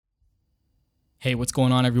Hey, what's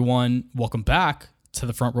going on, everyone? Welcome back to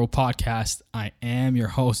the Front Row Podcast. I am your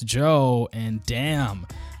host, Joe, and damn,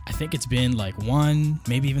 I think it's been like 1,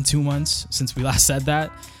 maybe even 2 months since we last said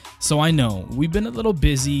that. So I know we've been a little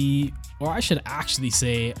busy, or I should actually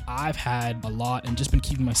say I've had a lot and just been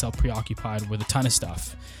keeping myself preoccupied with a ton of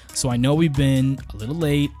stuff. So I know we've been a little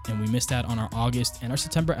late and we missed out on our August and our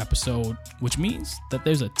September episode, which means that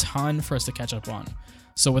there's a ton for us to catch up on.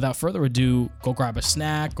 So without further ado, go grab a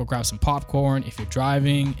snack, go grab some popcorn. If you're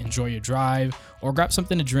driving, enjoy your drive, or grab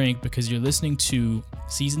something to drink because you're listening to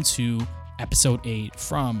Season 2, Episode 8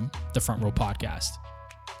 from the Front Row Podcast.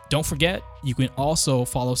 Don't forget, you can also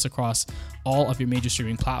follow us across all of your major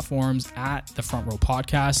streaming platforms at the Front Row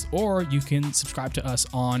Podcast, or you can subscribe to us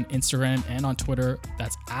on Instagram and on Twitter.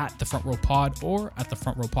 That's at the Front Row Pod or at the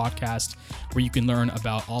Front Row Podcast, where you can learn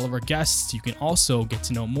about all of our guests. You can also get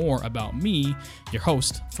to know more about me, your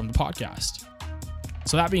host from the podcast.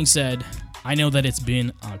 So that being said, I know that it's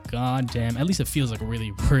been a goddamn, at least it feels like a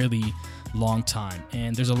really long time,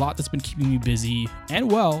 and there's a lot that's been keeping me busy and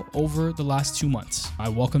well over the last 2 months. I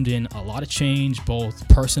welcomed in a lot of change, both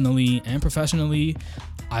personally and professionally.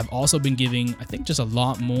 I've also been giving, I think, just a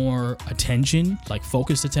lot more attention, like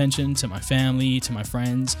focused attention, to my family, to my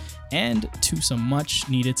friends, and to some much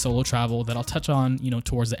needed solo travel that I'll touch on,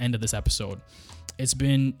 towards the end of this episode. It's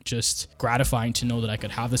been just gratifying to know that I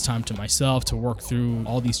could have this time to myself to work through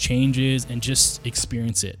all these changes and just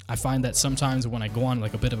experience it. I find that sometimes when I go on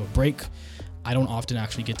like a bit of a break, I don't often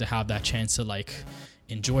actually get to have that chance to like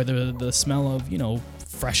enjoy the smell of,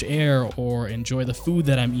 fresh air or enjoy the food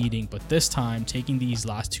that I'm eating. But this time, taking these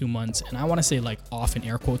last 2 months, and I want to say like off in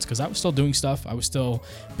air quotes because I was still doing stuff. I was still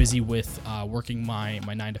busy with working my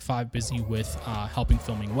 9 to 5, busy with helping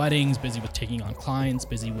filming weddings, busy with taking on clients,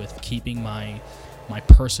 busy with keeping my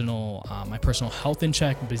personal health in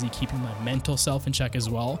check, busy keeping my mental self in check as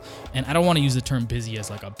well. And I don't want to use the term busy as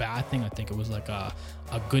like a bad thing. I think it was like a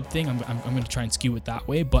good thing. I'm going to try and skew it that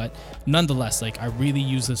way, but nonetheless, like I really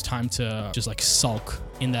use this time to just like sulk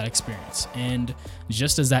in that experience. And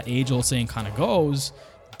just as that age old saying kind of goes,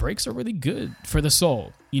 breaks are really good for the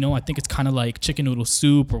soul. I think it's kind of like chicken noodle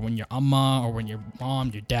soup, or when your amma, or when your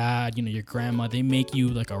mom, your dad, your grandma, they make you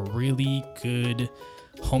like a really good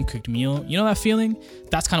home cooked meal. That feeling?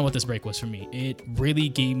 That's kind of what this break was for me. It really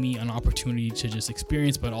gave me an opportunity to just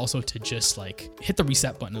experience, but also to just like hit the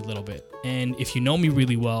reset button a little bit. And if you know me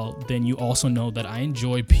really well, then you also know that I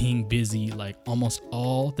enjoy being busy like almost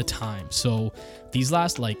all the time. So these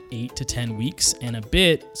last like 8 to 10 weeks and a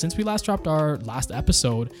bit since we last dropped our last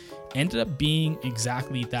episode ended up being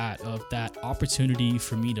exactly that opportunity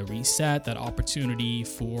for me to reset, that opportunity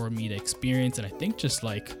for me to experience, and I think just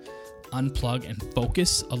like unplug and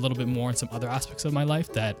focus a little bit more on some other aspects of my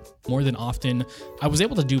life that more than often I was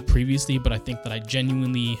able to do previously, but I think that I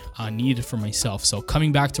genuinely needed for myself. So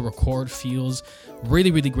coming back to record feels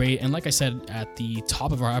really great. And like I said at the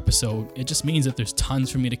top of our episode, it just means that there's tons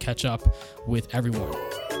for me to catch up with everyone.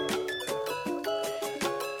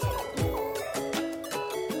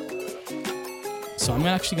 So I'm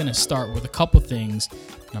actually going to start with a couple things.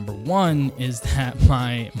 Number one is that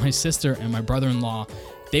my sister and my brother-in-law,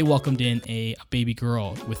 they welcomed in a baby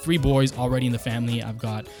girl with 3 boys already in the family. I've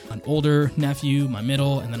got an older nephew, my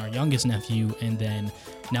middle, and then our youngest nephew, and then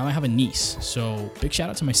now I have a niece. So big shout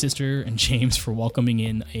out to my sister and James for welcoming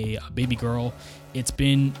in a baby girl. It's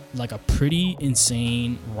been like a pretty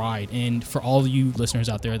insane ride. And for all of you listeners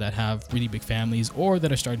out there that have really big families, or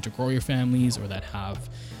that are starting to grow your families, or that have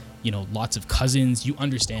lots of cousins, you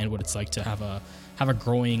understand what it's like to have a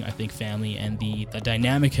growing, I think, family, and the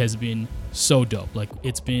dynamic has been so dope. Like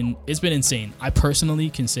it's been insane. I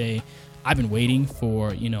personally can say I've been waiting for,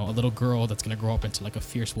 a little girl that's going to grow up into like a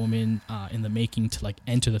fierce woman in the making to like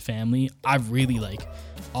enter the family. I've really like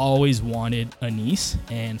always wanted a niece,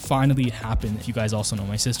 and finally it happened. If you guys also know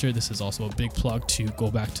my sister, this is also a big plug to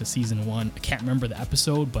go back to season 1. I can't remember the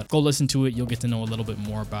episode, but go listen to it. You'll get to know a little bit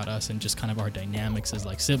more about us and just kind of our dynamics as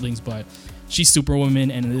like siblings. But she's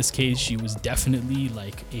superwoman, and in this case, she was definitely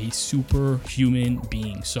like a superhuman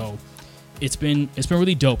being. So it's been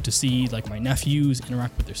really dope to see like my nephews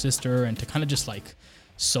interact with their sister and to kind of just like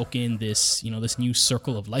soak in this, this new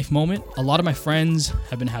circle of life moment. A lot of my friends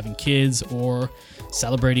have been having kids or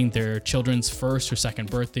celebrating their children's first or second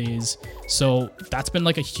birthdays. So that's been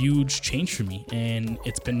like a huge change for me, and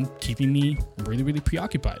it's been keeping me really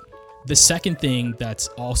preoccupied. The second thing that's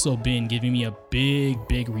also been giving me a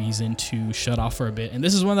big reason to shut off for a bit, and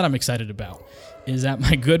this is one that I'm excited about, is that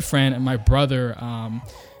my good friend and my brother,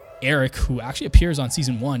 Eric, who actually appears on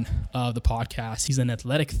season 1 of the podcast. He's an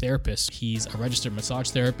athletic therapist. He's a registered massage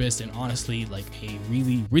therapist, and honestly, like a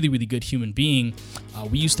really, really, really good human being.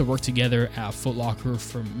 We used to work together at Foot Locker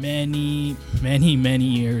for many, many, many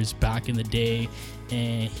years back in the day.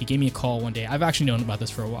 And he gave me a call one day. I've actually known about this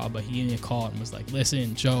for a while, but he gave me a call and was like,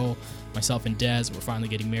 listen, Joe, myself and Des, we're finally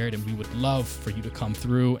getting married, and we would love for you to come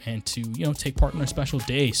through and to, take part in our special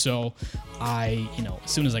day. So I, as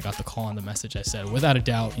soon as I got the call and the message, I said, without a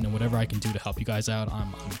doubt, whatever I can do to help you guys out,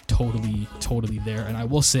 I'm totally there. And I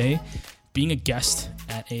will say, being a guest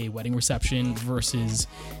at a wedding reception versus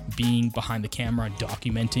being behind the camera and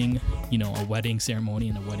documenting, a wedding ceremony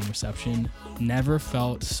and a wedding reception never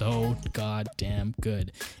felt so goddamn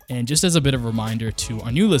good. And just as a bit of a reminder to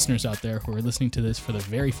our new listeners out there who are listening to this for the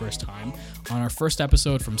very first time, on our first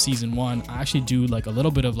episode from season 1, I actually do like a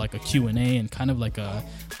little bit of like a Q&A and kind of like a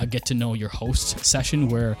get to know your host session,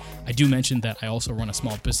 where I do mention that I also run a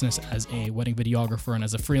small business as a wedding videographer and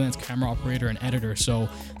as a freelance camera operator and editor. So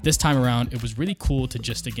this time around, it was really cool to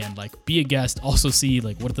just, again, like be a guest, also see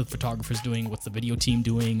like what are the photographers doing, what's the video team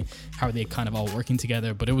doing, how are they kind of all working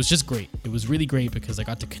together. But it was just great. It was really great because I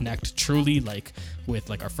got to connect truly like with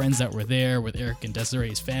like our friends that were there, with Eric and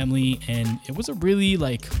Desiree's family, and it was a really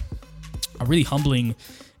humbling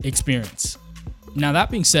experience. Now,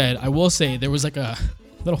 that being said, I will say there was like a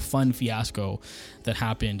little fun fiasco that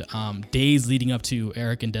happened days leading up to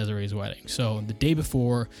Eric and Desiree's wedding. So the day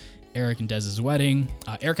before Eric and Dez's wedding,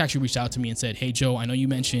 Eric actually reached out to me and said, hey, Joe, I know you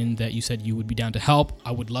mentioned that you said you would be down to help.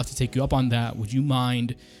 I would love to take you up on that. Would you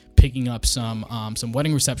mind picking up some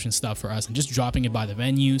wedding reception stuff for us and just dropping it by the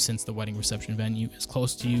venue, since the wedding reception venue is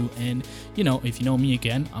close to you? And, if you know me,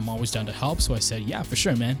 again, I'm always down to help. So I said, yeah, for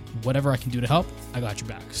sure, man. Whatever I can do to help, I got your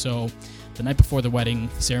back. So the night before the wedding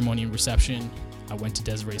ceremony and reception, I went to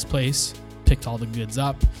Desiree's place, picked all the goods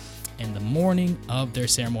up. And the morning of their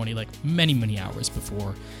ceremony, like many, many hours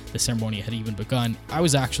before the ceremony had even begun, I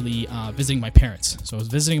was actually visiting my parents. So I was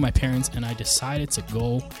visiting my parents, and I decided to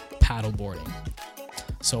go paddleboarding.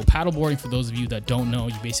 So paddleboarding, for those of you that don't know,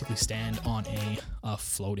 you basically stand on a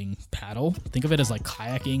floating paddle. Think of it as like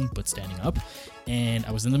kayaking, but standing up. And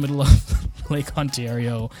I was in the middle of Lake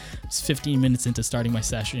Ontario. It was 15 minutes into starting my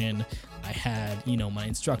session. I had, my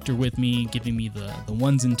instructor with me, giving me the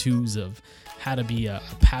ones and twos of how to be a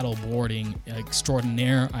paddle boarding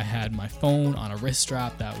extraordinaire. I had my phone on a wrist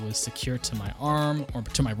strap that was secured to my arm, or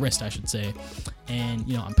to my wrist, I should say. And,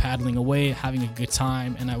 I'm paddling away, having a good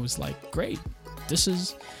time. And I was like, great, this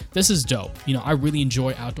is dope. I really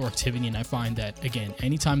enjoy outdoor activity, and I find that, again,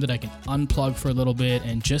 anytime that I can unplug for a little bit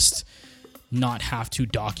and just not have to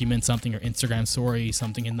document something or Instagram story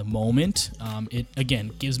something in the moment, it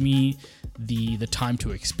again gives me the time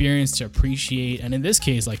to experience, to appreciate. And in this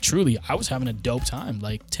case, like truly, I was having a dope time.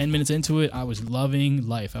 Like 10 minutes into it, I was loving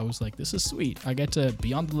life. I was like, this is sweet. I get to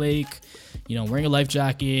be on the lake, wearing a life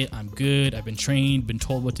jacket. I'm good. I've been trained, been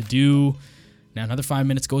told what to do. Now another 5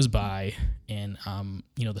 minutes goes by, and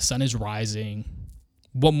the sun is rising.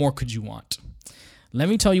 What more could you want? Let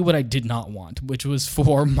me tell you what I did not want, which was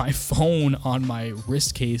for my phone on my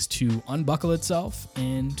wrist case to unbuckle itself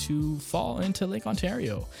and to fall into Lake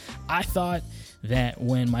Ontario. I thought that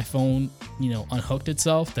when my phone, unhooked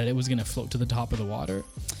itself, that it was going to float to the top of the water.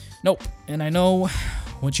 Nope. And I know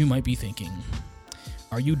what you might be thinking.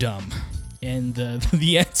 Are you dumb? And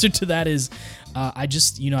the answer to that is I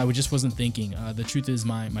just wasn't thinking. The truth is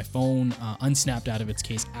my phone unsnapped out of its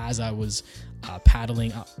case as I was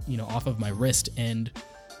paddling, off of my wrist. And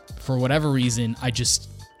for whatever reason, I just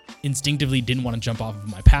instinctively didn't want to jump off of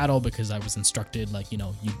my paddle, because I was instructed,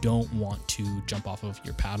 you don't want to jump off of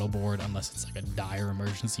your paddle board unless it's like a dire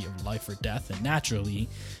emergency of life or death. And naturally,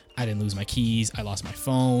 I didn't lose my keys. I lost my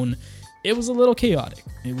phone. It was a little chaotic.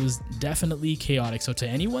 It was definitely chaotic. So to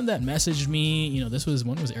anyone that messaged me,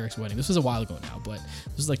 when was Eric's wedding? This was a while ago now, but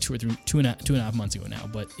this was like 2 and a half months ago now.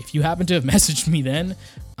 But if you happen to have messaged me then,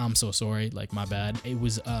 I'm so sorry. Like, my bad. It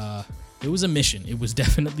was a mission. It was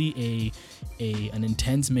definitely an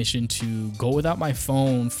intense mission to go without my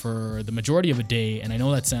phone for the majority of a day. And I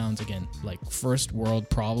know that sounds, again, like first world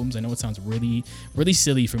problems. I know it sounds really, really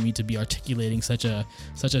silly for me to be articulating such a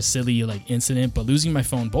silly like incident, but losing my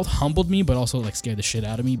phone both humbled me, but also like scared the shit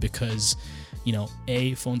out of me, because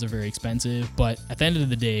phones are very expensive. But at the end of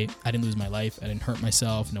the day, I didn't lose my life. I didn't hurt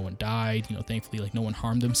myself. No one died. Thankfully, like no one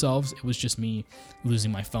harmed themselves. It was just me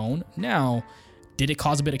losing my phone. Now, did it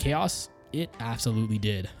cause a bit of chaos? It absolutely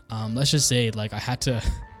did. Let's just say, like, I had to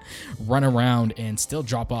run around and still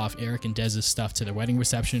drop off Eric and Dez's stuff to the wedding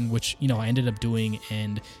reception, which, I ended up doing,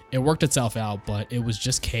 and it worked itself out, but it was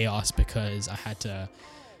just chaos because I had to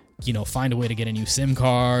find a way to get a new SIM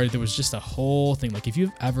card. There was just a whole thing. Like if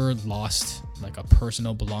you've ever lost like a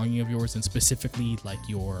personal belonging of yours, and specifically like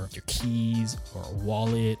your keys or a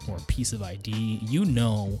wallet or a piece of ID, you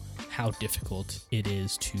know how difficult it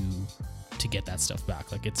is to get that stuff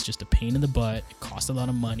back. Like it's just a pain in the butt. It costs a lot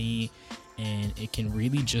of money, and it can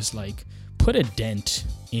really just like put a dent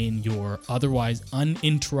in your otherwise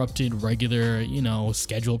uninterrupted regular,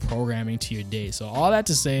 scheduled programming to your day. So all that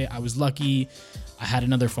to say, I was lucky. I had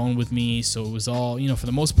another phone with me, so it was all, for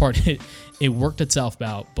the most part, it worked itself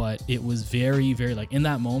out. But it was very, very, like, in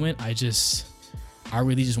that moment, I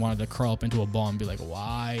really just wanted to curl up into a ball and be like,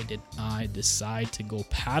 why did I decide to go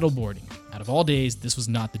paddleboarding? Out of all days, this was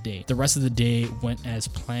not the day. The rest of the day went as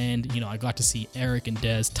planned. I got to see Eric and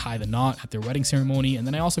Des tie the knot at their wedding ceremony. And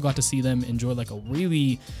then I also got to see them enjoy like a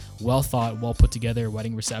really well thought, well put together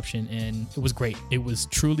wedding reception. And it was great. It was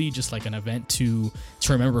truly just like an event to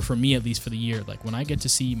remember, for me, at least for the year. Like when I get to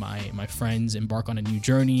see my friends embark on a new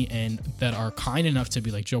journey and that are kind enough to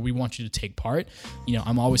be like, Joe, we want you to take part.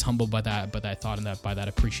 I'm always humbled by that thought and by that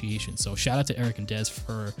appreciation. So shout out to Eric and Des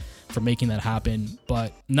for making that happen.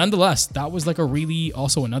 But nonetheless, that was like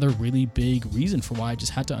another really big reason for why I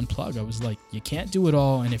just had to unplug. I was like, you can't do it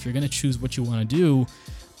all. And if you're going to choose what you want to do,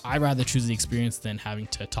 I'd rather choose the experience than having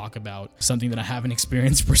to talk about something that I haven't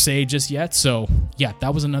experienced per se just yet. So yeah,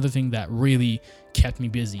 that was another thing that really kept me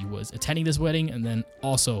busy, was attending this wedding and then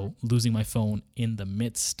also losing my phone in the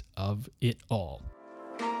midst of it all.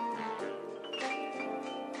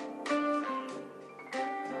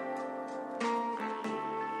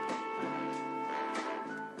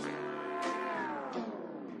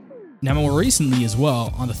 Now, more recently as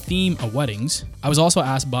well, on the theme of weddings, I was also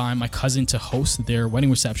asked by my cousin to host their wedding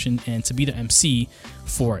reception and to be the MC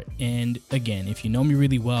for it. And again, if you know me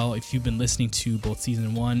really well, if you've been listening to both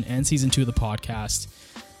season 1 and season 2 of the podcast,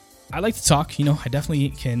 I like to talk. I definitely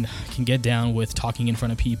can get down with talking in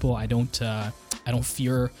front of people. I don't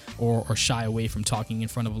fear or shy away from talking in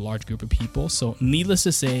front of a large group of people. So needless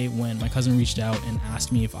to say, when my cousin reached out and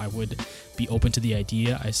asked me if I would be open to the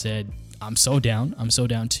idea, I said, I'm so down. I'm so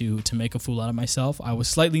down to make a fool out of myself. I was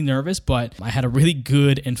slightly nervous, but I had a really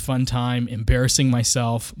good and fun time embarrassing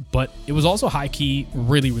myself. But it was also high key,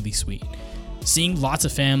 really, really sweet. Seeing lots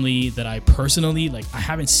of family that I personally, I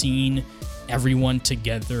haven't seen everyone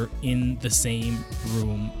together in the same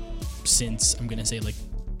room since, I'm going to say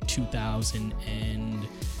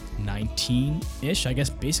 2019-ish, I guess,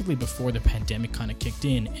 basically before the pandemic kind of kicked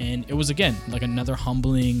in. And it was, again, like another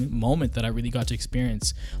humbling moment that I really got to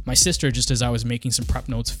experience. My sister, just as I was making some prep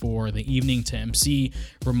notes for the evening to MC,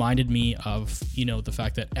 reminded me of, the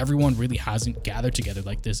fact that everyone really hasn't gathered together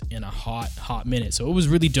like this in a hot minute. So it was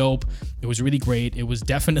really dope. It was really great. It was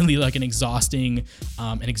definitely like an exhausting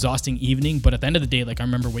evening. But at the end of the day, I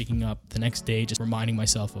remember waking up the next day, just reminding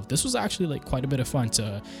myself of this was actually quite a bit of fun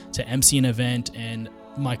to MC an event. And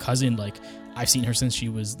my cousin, I've seen her since she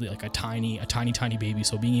was a tiny baby.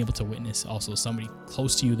 So being able to witness also somebody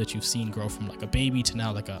close to you that you've seen grow from a baby to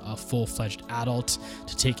now a full-fledged adult,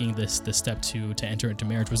 to taking this step to enter into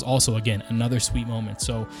marriage, was also, again, another sweet moment.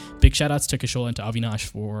 So big shout outs to Kishola and to Avinash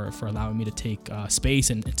for allowing me to take space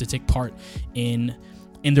and to take part in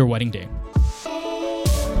their wedding day.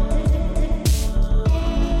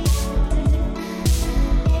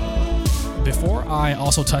 Before I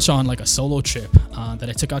also touch on a solo trip that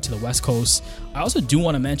I took out to the West Coast, I also do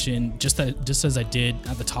want to mention, just as I did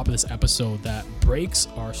at the top of this episode, that breaks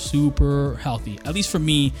are super healthy. At least for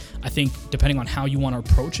me, I think depending on how you want to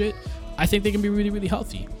approach it, I think they can be really, really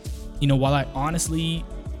healthy. While I honestly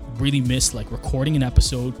really miss recording an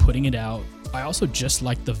episode, putting it out, I also just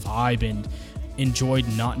like the vibe and enjoyed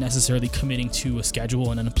not necessarily committing to a schedule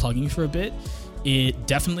and unplugging for a bit. It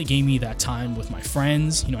definitely gave me that time with my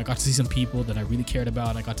friends. I got to see some people that I really cared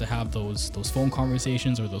about. I got to have those phone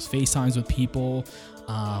conversations or those FaceTimes with people,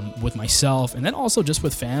 with myself, and then also just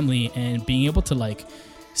with family, and being able to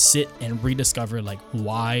sit and rediscover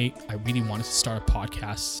why I really wanted to start a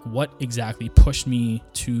podcast, what exactly pushed me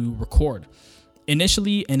to record.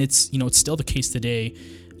 Initially, and it's still the case today,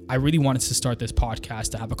 I really wanted to start this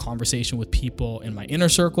podcast to have a conversation with people in my inner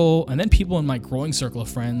circle and then people in my growing circle of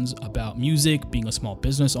friends about music, being a small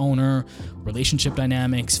business owner, relationship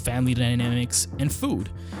dynamics, family dynamics, and food,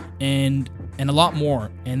 and a lot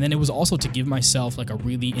more. And then it was also to give myself a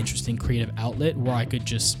really interesting creative outlet where I could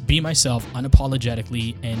just be myself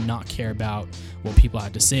unapologetically and not care about what people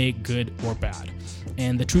had to say, good or bad.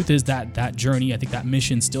 And the truth is that journey, I think that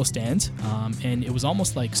mission still stands. And it was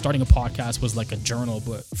almost like starting a podcast was like a journal,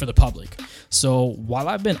 but for the public. So while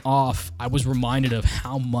I've been off, I was reminded of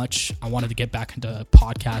how much I wanted to get back into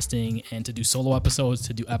podcasting and to do solo episodes,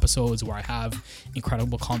 to do episodes where I have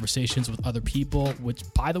incredible conversations with other people, which,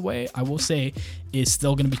 by the way, I will say is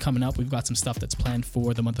still going to be coming up. We've got some stuff that's planned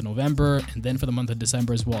for the month of November and then for the month of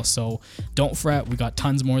December as well. So don't fret. We got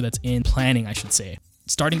tons more that's in planning, I should say.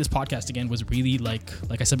 Starting this podcast again was really like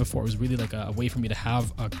I said before, it was really like a way for me to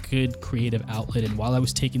have a good creative outlet. And while I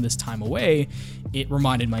was taking this time away, it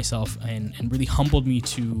reminded myself and really humbled me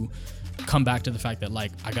to come back to the fact that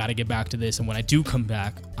like I got to get back to this, and when I do come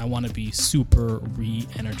back, I want to be super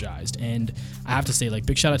re-energized. And I have to say, like,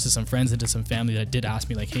 big shout out to some friends and to some family that did ask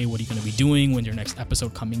me like, hey, what are you going to be doing when your next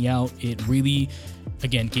episode coming out? It really,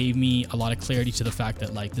 again, gave me a lot of clarity to the fact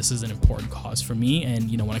that like this is an important cause for me,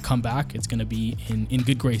 and you know, when I come back, it's going to be in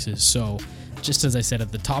good graces. So just as I said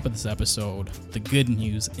at the top of this episode, the good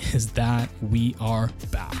news is that we are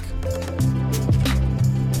back.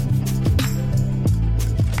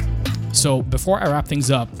 So before I wrap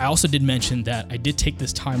things up, I also did mention that I did take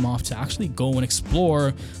this time off to actually go and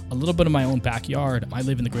explore a little bit of my own backyard. I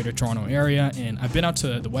live in the Greater Toronto area, and I've been out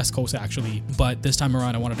to the West Coast actually, but this time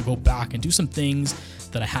around I wanted to go back and do some things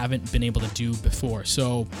that I haven't been able to do before.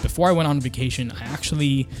 So before I went on vacation, I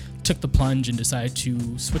actually took the plunge and decided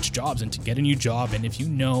to switch jobs and to get a new job. And if you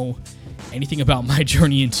know anything about my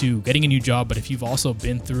journey into getting a new job, but if you've also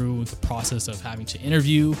been through the process of having to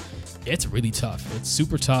interview, it's really tough. It's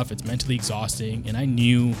super tough. It's mentally exhausting. And I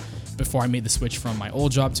knew before I made the switch from my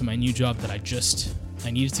old job to my new job that I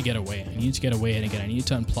needed to get away. I needed to get away, and again, I needed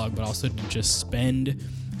to unplug, but also to just spend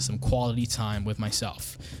some quality time with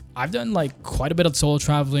myself. I've done like quite a bit of solo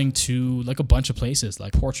traveling to like a bunch of places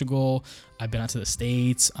like Portugal. I've been out to the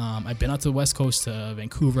States. I've been out to the West Coast to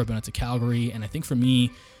Vancouver. I've been out to Calgary. And I think for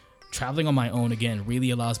me, traveling on my own, again,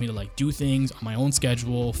 really allows me to like do things on my own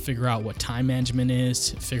schedule, figure out what time management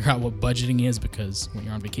is, figure out what budgeting is, because when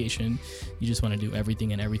you're on vacation, you just want to do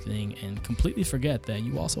everything and completely forget that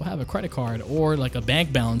you also have a credit card or like a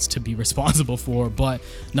bank balance to be responsible for. But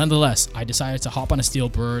nonetheless, I decided to hop on a Steel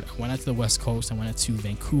Bird. I went out to the West Coast. I went out to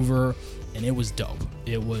Vancouver, and it was dope.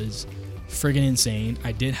 It was friggin' insane.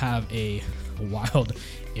 I did have a wild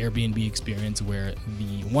Airbnb experience where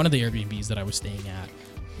one of the Airbnbs that I was staying at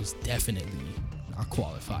was definitely not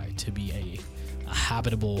qualified to be a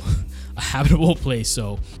habitable place.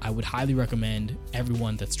 So I would highly recommend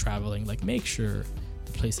everyone that's traveling, like, make sure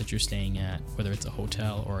the place that you're staying at, whether it's a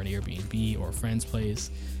hotel or an Airbnb or a friend's place,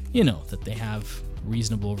 you know, that they have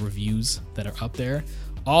reasonable reviews that are up there.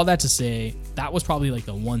 All that to say, that was probably like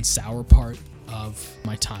the one sour part of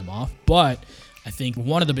my time off. But I think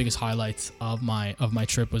one of the biggest highlights of my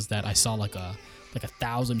trip was that I saw like a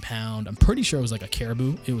 1,000-pound, I'm pretty sure it was like a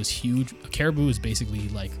caribou. It was huge. A caribou is basically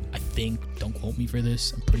like, I think, don't quote me for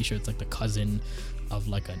this, I'm pretty sure it's like the cousin of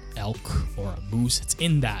like an elk or a moose. It's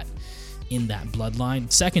in that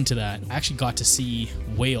bloodline. Second to that, I actually got to see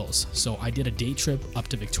whales. So I did a day trip up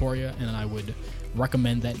to Victoria, and I would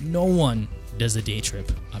recommend that no one does a day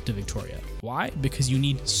trip up to Victoria. Why? Because you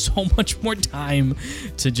need so much more time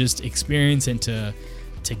to just experience and to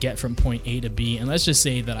get from point A to B. And let's just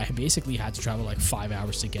say that I basically had to travel like 5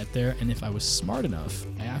 hours to get there. And if I was smart enough,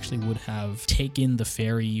 I actually would have taken the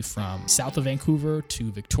ferry from south of Vancouver to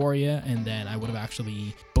Victoria, and then I would have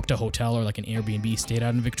actually booked a hotel or like an Airbnb, stayed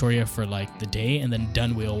out in Victoria for like the day, and then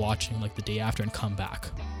done whale watching like the day after and come back.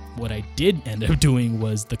 What I did end up doing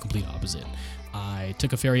was the complete opposite. I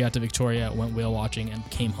took a ferry out to Victoria, went whale watching, and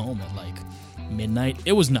came home at like midnight.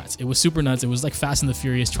 It was nuts. It was super nuts. It was like Fast and the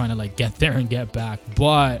Furious trying to like get there and get back.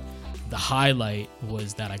 But the highlight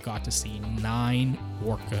was that I got to see 9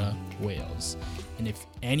 orca whales. And if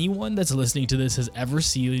anyone that's listening to this has ever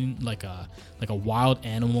seen like a wild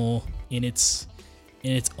animal in its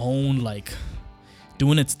own, like,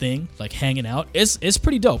 doing its thing, like hanging out, it's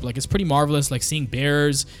pretty dope. Like, it's pretty marvelous. Like, seeing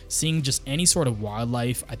bears, seeing just any sort of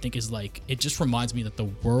wildlife, I think is like, it just reminds me that the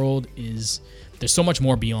world there's so much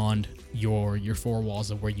more beyond your 4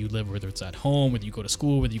 walls of where you live, whether it's at home, whether you go to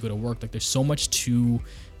school, whether you go to work. Like, there's so much to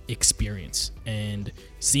experience. And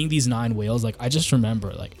seeing these 9 whales, like, I just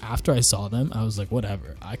remember, like, after I saw them, I was like,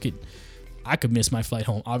 whatever, I could miss my flight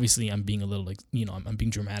home. Obviously, I'm being a little, like, you know, I'm being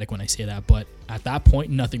dramatic when I say that, but at that point,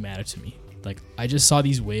 nothing mattered to me. Like, I just saw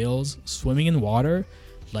these whales swimming in water,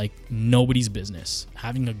 like nobody's business.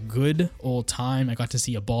 Having a good old time. I got to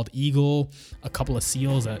see a bald eagle, a couple of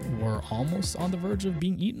seals that were almost on the verge of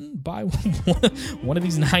being eaten by one of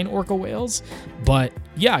these 9 orca whales. But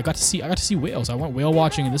yeah, I got to see whales. I went whale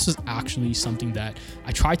watching, and this was actually something that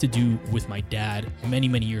I tried to do with my dad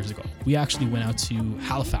many years ago. We actually went out to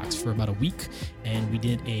Halifax for about a week, and we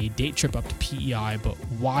did a day trip up to PEI. But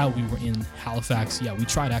while we were in Halifax, we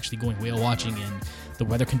tried actually going whale watching, and the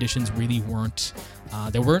weather conditions really weren't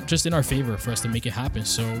just in our favor for us to make it happen.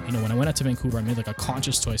 So, when I went out to Vancouver, I made like a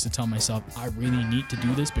conscious choice to tell myself I really need to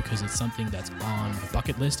do this because it's something that's on my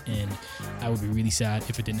bucket list, and I would be really sad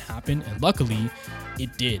if it didn't happen. And luckily,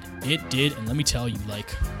 it did. And let me tell you,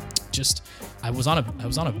 I was on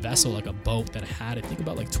a vessel, like a boat that had, I think,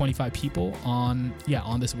 about like 25 people on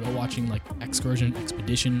this whale watching like excursion,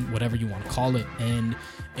 expedition, whatever you want to call it. And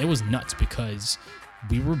it was nuts because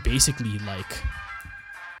we were basically like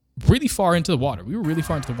really far into the water.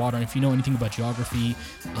 And if you know anything about geography,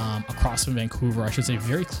 across from Vancouver, I should say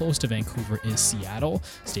very close to Vancouver, is Seattle,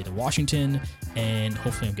 state of Washington, and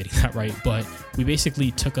hopefully I'm getting that right. But we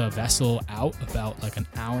basically took a vessel out about like an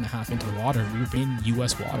hour and a half into the water. We were in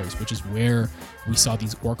U.S. waters, which is where we saw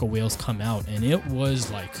these orca whales come out, and it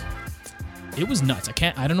was nuts.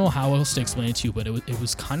 I don't know how else to explain it to you, but it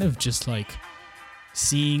was kind of just like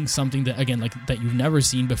seeing something that, again, like that you've never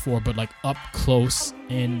seen before, but like up close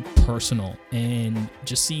and personal, and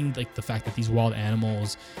just seeing like the fact that these wild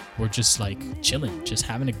animals were just like chilling, just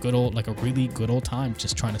having a really good old time,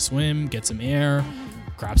 just trying to swim, get some air,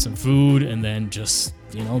 grab some food, and then just,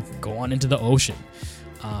 go on into the ocean.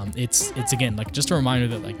 It's again, like, just a reminder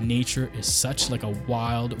that like nature is such like a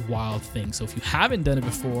wild thing. So if you haven't done it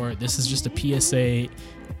before, this is just a PSA.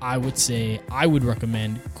 I would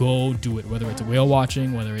recommend go do it, whether it's whale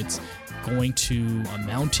watching, whether it's going to a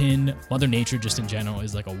mountain. Mother Nature just in general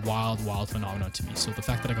is like a wild phenomenon to me. So the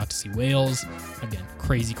fact that I got to see whales, again,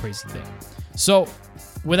 crazy thing. So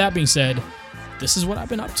with that being said, this is what I've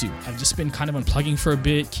been up to. I've just been kind of unplugging for a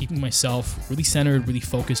bit, keeping myself really centered, really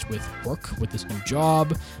focused with work, with this new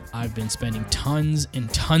job. I've been spending tons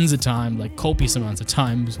and tons of time, like copious amounts of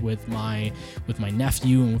times with my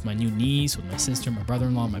nephew and with my new niece, with my sister, my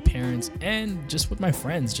brother-in-law, my parents, and just with my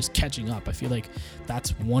friends, just catching up. I feel like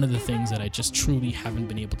that's one of the things that I just truly haven't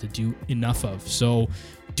been able to do enough of. So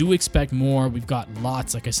do expect more. We've got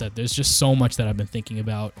lots. Like I said, there's just so much that I've been thinking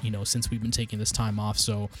about, since we've been taking this time off.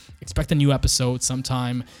 So expect a new episode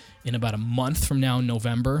sometime in about a month from now,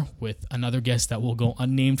 November, with another guest that will go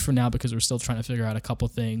unnamed for now because we're still trying to figure out a couple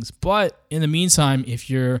things. But in the meantime,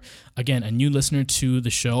 if you're, again, a new listener to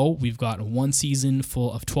the show, we've got one season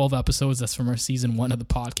full of 12 episodes. That's from our season 1 of the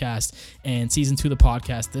podcast, and season 2 of the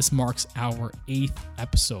podcast. This marks our 8th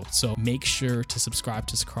episode. So make sure to subscribe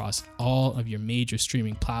to us across all of your major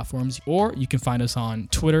streaming platforms, or you can find us on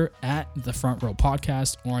Twitter at The Front Row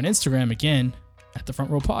Podcast, or on Instagram, again, at The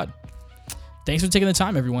Front Row Pod. Thanks for taking the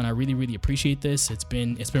time, everyone. I really appreciate this. It's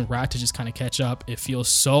been rad to just kind of catch up. It feels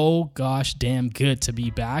so gosh damn good to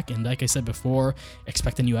be back. And like I said before,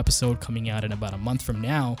 expect a new episode coming out in about a month from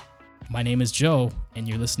now. My name is Joe, and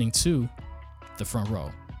you're listening to The Front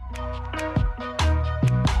Row.